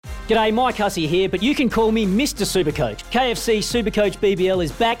G'day, Mike Hussey here, but you can call me Mr. Supercoach. KFC Supercoach BBL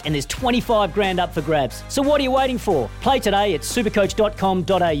is back and there's 25 grand up for grabs. So what are you waiting for? Play today at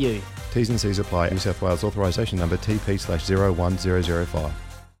supercoach.com.au. T's and C's apply. New South Wales authorisation number TP/01005.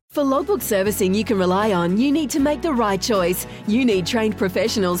 For logbook servicing you can rely on, you need to make the right choice. You need trained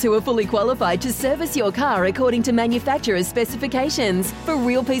professionals who are fully qualified to service your car according to manufacturer's specifications. For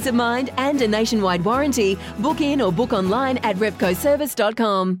real peace of mind and a nationwide warranty, book in or book online at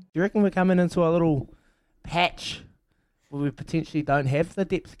repcoservice.com. Do you reckon we're coming into a little patch where we potentially don't have the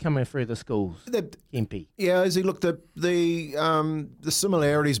depth coming through the schools? Kempy. Yeah, as he looked at the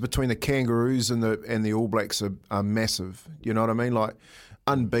similarities between the Kangaroos and the All Blacks are massive. You know what I mean? Like,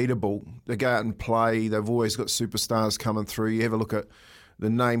 unbeatable. They go out and play. They've always got superstars coming through. You have a look at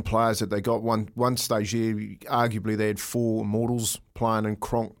the name players that they got. One stage here, arguably they had four immortals playing in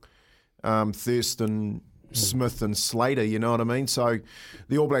Cronk, Thurston, Smith and Slater, you know what I mean? So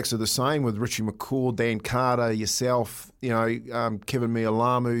the All Blacks are the same with Richie McCaw, Dan Carter, yourself, Kevin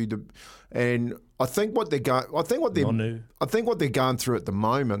Mialamu, and I think what they're going through at the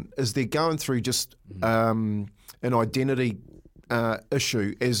moment is they're going through just an identity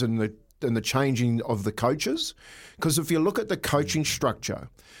issue, as in the changing of the coaches. Because if you look at the coaching structure,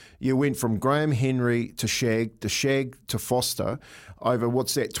 you went from Graham Henry to Shag to Foster over,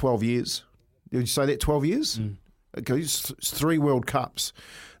 12 years? Did you say that 12 years? Okay, it's 3 World Cups.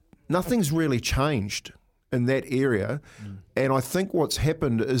 Nothing's really changed in that area, and I think what's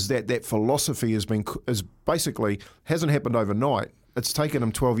happened is that philosophy hasn't happened overnight. It's taken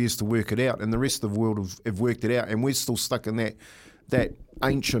them 12 years to work it out, and the rest of the world have worked it out, and we're still stuck in that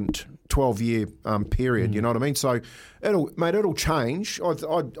ancient 12-year period. You know what I mean? So it'll change. I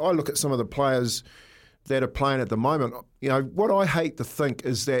look at some of the players that are playing at the moment. You know, what I hate to think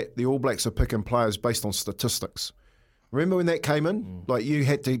is that the All Blacks are picking players based on statistics. Remember when that came in? Like you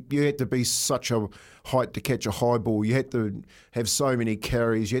had to be such a height to catch a high ball. You had to have so many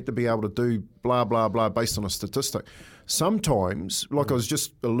carries. You had to be able to do blah blah blah based on a statistic. Sometimes, like I was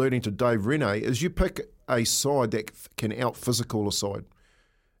just alluding to Dave Rene, is you pick a side that can out physical a side.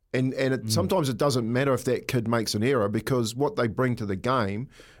 And sometimes it doesn't matter if that kid makes an error, because what they bring to the game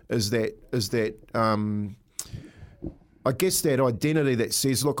is that I guess that identity that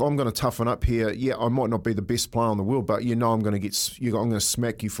says, look, I'm going to toughen up here. Yeah, I might not be the best player in the world, but I'm going to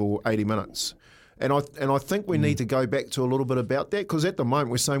smack you for 80 minutes. And I think we need to go back to a little bit about that, because at the moment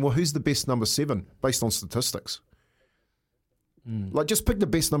we're saying, well, who's the best number 7 based on statistics? Like, just pick the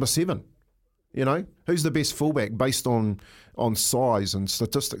best number 7. You know, who's the best fullback based on size and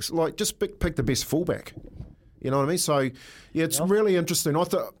statistics? Like, just pick the best fullback. You know what I mean? So, yeah, it's really interesting. I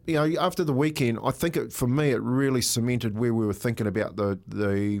thought, after the weekend, I think for me, it really cemented where we were thinking about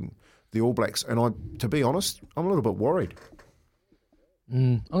the All Blacks. And to be honest, I'm a little bit worried.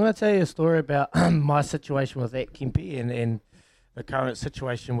 I'm going to tell you a story about my situation with that Kempy and the current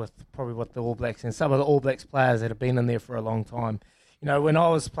situation with the All Blacks and some of the All Blacks players that have been in there for a long time. You know, when I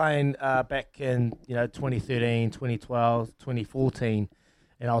was playing back in 2013, 2012, 2014.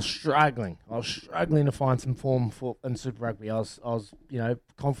 And I was struggling to find some form in Super Rugby. I was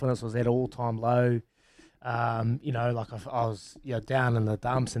confidence was at an all-time low. I was down in the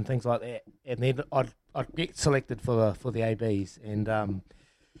dumps and things like that. And then I'd get selected for the ABs, and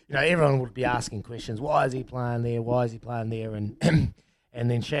everyone would be asking questions. Why is he playing there? Why is he playing there? And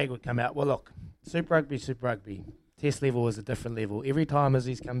and then Shag would come out. Well, look, Super Rugby. Test level is a different level. Every time as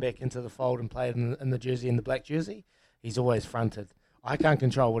he's come back into the fold and played in the jersey, in the black jersey, he's always fronted. I can't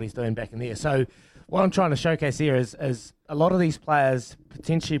control what he's doing back in there. So what I'm trying to showcase here is a lot of these players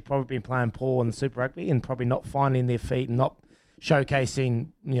potentially probably been playing poor in the Super Rugby and probably not finding their feet and not showcasing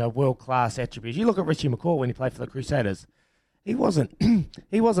world-class attributes. You look at Richie McCaw when he played for the Crusaders. He wasn't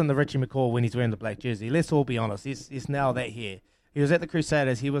the Richie McCaw when he's wearing the black jersey. Let's all be honest. He's now that here. He was at the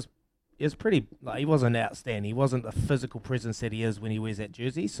Crusaders. He was pretty, he wasn't outstanding. He wasn't the physical presence that he is when he wears that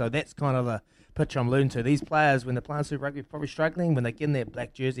jersey. So that's kind of the picture I'm alluding to. These players, when they're playing Super Rugby, are probably struggling. When they get in their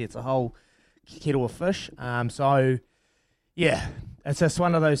black jersey, it's a whole kettle of fish. So, yeah, it's just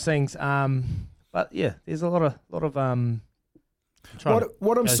one of those things. But yeah, there's a lot of what I'm sort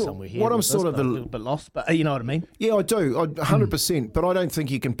of a little bit lost, but you know what I mean. Yeah, I do, 100%. But I don't think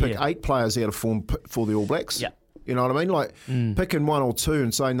you can pick 8 players out of form for the All Blacks. Yeah. You know what I mean? Like picking 1 or 2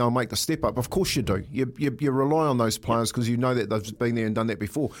 and saying they'll make the step up. Of course you do. You rely on those players because you know that they've been there and done that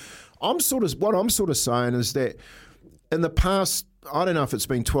before. What I'm sort of saying is that in the past, I don't know if it's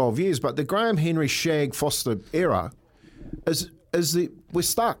been 12 years, but the Graham Henry, Shag, Foster era we're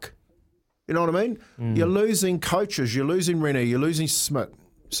stuck. You know what I mean? You're losing coaches. You're losing Rennie. You're losing Smith.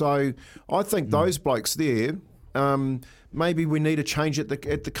 So I think those blokes there, maybe we need a change at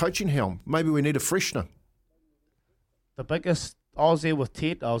the coaching helm. Maybe we need a freshener. The biggest, I was there with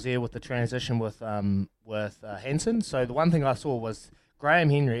Ted. I was there with the transition with Hansen. So the one thing I saw was Graham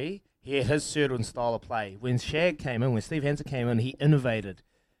Henry. He had his certain style of play. When Steve Hansen came in, he innovated.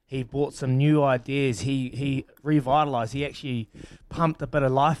 He brought some new ideas. He revitalised. He actually pumped a bit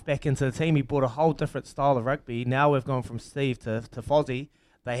of life back into the team. He brought a whole different style of rugby. Now we've gone from Steve to Fozzie.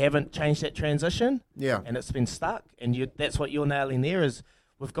 They haven't changed that transition. Yeah. And it's been stuck. And that's what you're nailing there is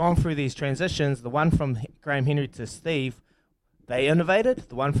we've gone through these transitions. The one from Graham Henry to Steve, they innovated.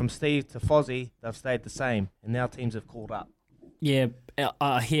 The one from Steve to Fozzie, they've stayed the same. And now teams have caught up. Yeah,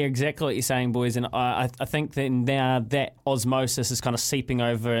 I hear exactly what you're saying, boys, and I think that now that osmosis is kind of seeping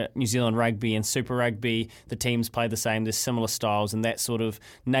over New Zealand rugby and Super Rugby. The teams play the same, there's similar styles, and that sort of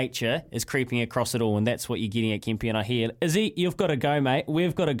nature is creeping across it all, and that's what you're getting at, Kempy, and I hear. Izzy, you've got to go, mate.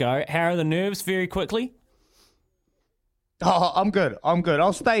 We've got to go. How are the nerves? Very quickly. Oh, I'm good.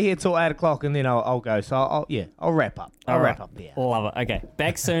 I'll stay here till 8 o'clock and then I'll go. So I'll wrap up. I'll wrap up there. Love it. Okay,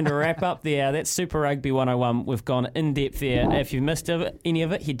 back soon to wrap up there. That's Super Rugby 101. We've gone in depth there. If you've missed any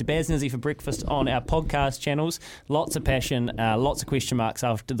of it, head to Baz and Izzy for breakfast on our podcast channels. Lots of passion, lots of question marks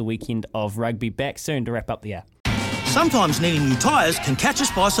after the weekend of rugby. Back soon to wrap up the hour. Sometimes needing new tyres can catch us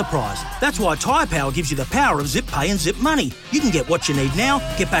by surprise. That's why Tyre Power gives you the power of zip pay and zip money. You can get what you need now,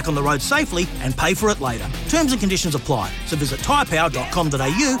 get back on the road safely and pay for it later. Terms and conditions apply. So visit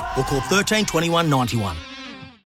tyrepower.com.au or call 13 21 91.